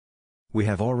We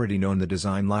have already known the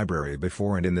design library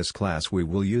before, and in this class we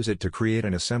will use it to create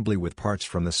an assembly with parts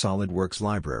from the SolidWorks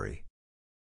library.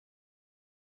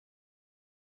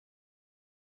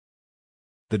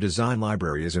 The design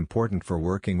library is important for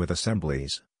working with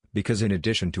assemblies, because in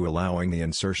addition to allowing the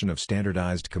insertion of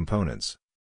standardized components,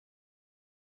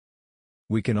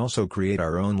 we can also create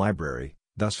our own library,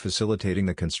 thus facilitating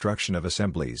the construction of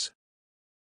assemblies.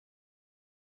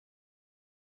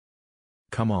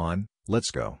 Come on,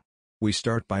 let's go. We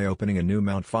start by opening a new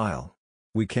mount file.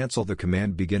 We cancel the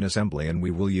command begin assembly and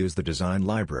we will use the design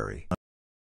library.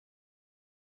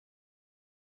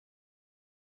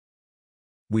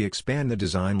 We expand the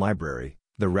design library,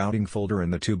 the routing folder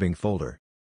and the tubing folder.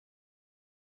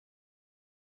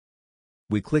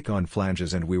 We click on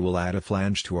flanges and we will add a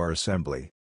flange to our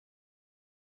assembly.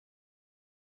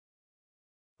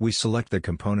 We select the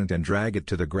component and drag it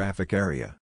to the graphic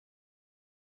area.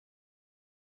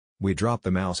 We drop the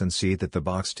mouse and see that the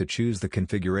box to choose the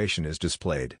configuration is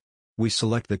displayed. We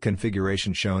select the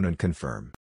configuration shown and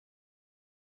confirm.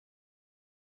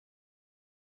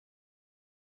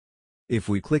 If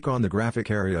we click on the graphic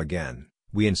area again,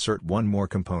 we insert one more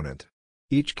component.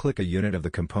 Each click a unit of the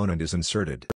component is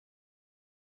inserted.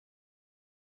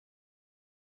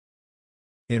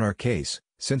 In our case,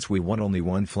 since we want only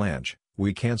one flange,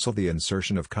 we cancel the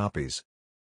insertion of copies.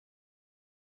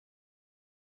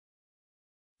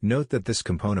 Note that this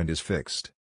component is fixed.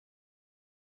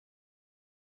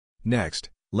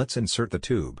 Next, let's insert the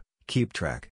tube, keep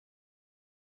track.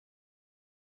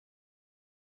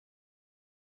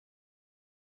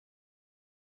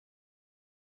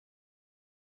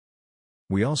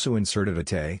 We also inserted a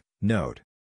T, note.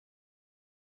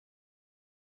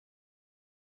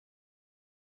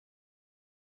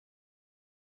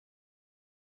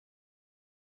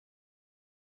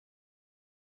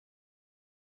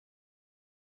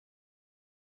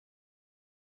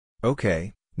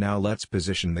 Okay, now let's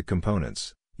position the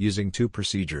components, using two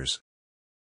procedures.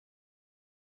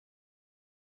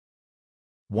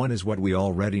 One is what we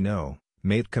already know,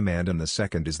 mate command, and the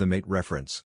second is the mate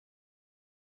reference.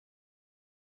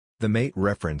 The mate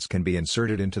reference can be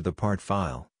inserted into the part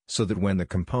file, so that when the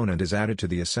component is added to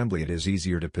the assembly it is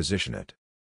easier to position it.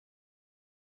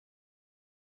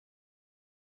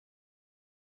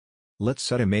 Let's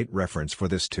set a mate reference for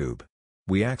this tube.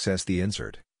 We access the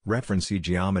Insert, Reference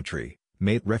Geometry,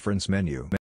 Mate Reference menu.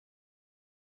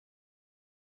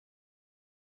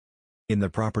 In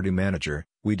the Property Manager,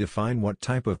 we define what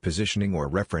type of positioning or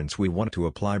reference we want to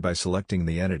apply by selecting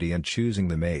the entity and choosing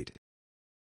the mate.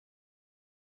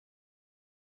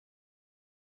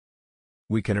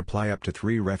 We can apply up to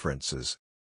 3 references.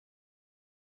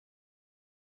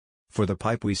 For the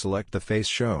pipe we select the face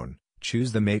shown,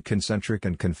 choose the mate concentric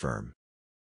and confirm.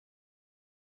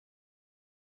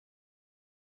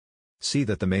 See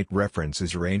that the mate reference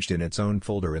is arranged in its own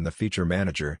folder in the Feature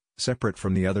Manager, separate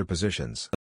from the other positions.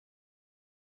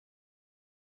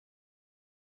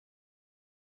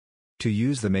 To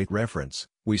use the mate reference,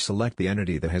 we select the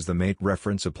entity that has the mate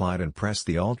reference applied and press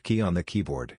the Alt key on the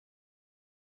keyboard.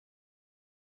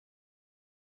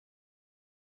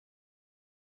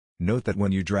 Note that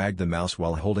when you drag the mouse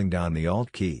while holding down the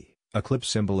Alt key, a clip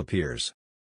symbol appears.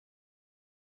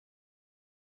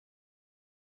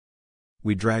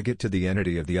 We drag it to the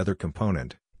entity of the other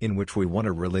component, in which we want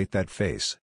to relate that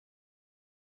face.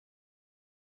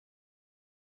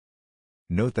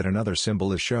 Note that another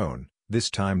symbol is shown, this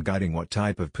time guiding what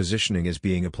type of positioning is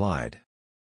being applied.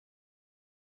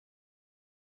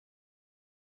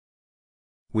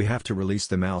 We have to release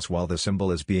the mouse while the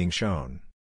symbol is being shown.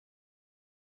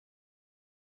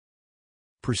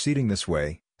 Proceeding this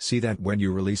way, see that when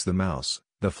you release the mouse,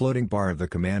 the floating bar of the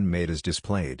command mate is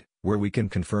displayed, where we can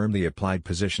confirm the applied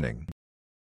positioning.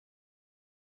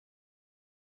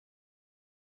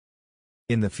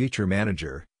 In the Feature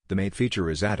Manager, the mate feature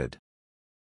is added.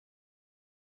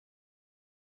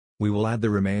 We will add the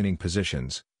remaining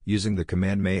positions, using the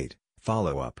command mate,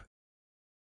 follow up.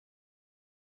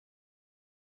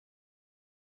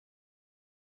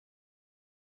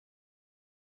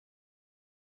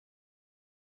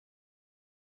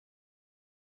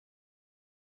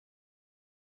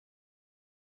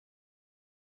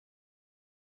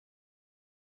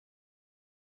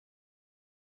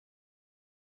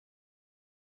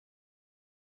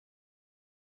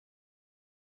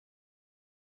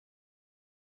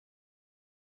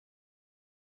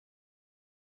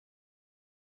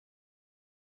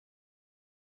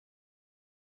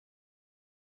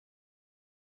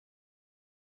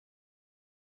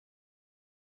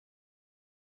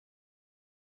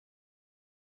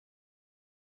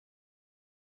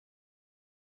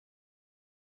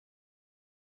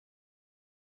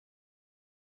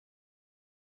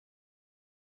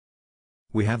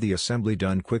 We have the assembly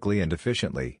done quickly and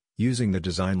efficiently, using the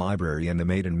design library and the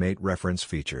mate and mate reference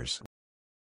features.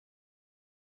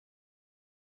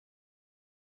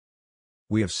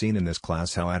 We have seen in this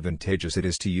class how advantageous it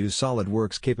is to use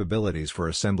SolidWorks capabilities for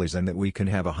assemblies and that we can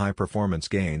have a high performance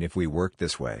gain if we work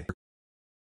this way.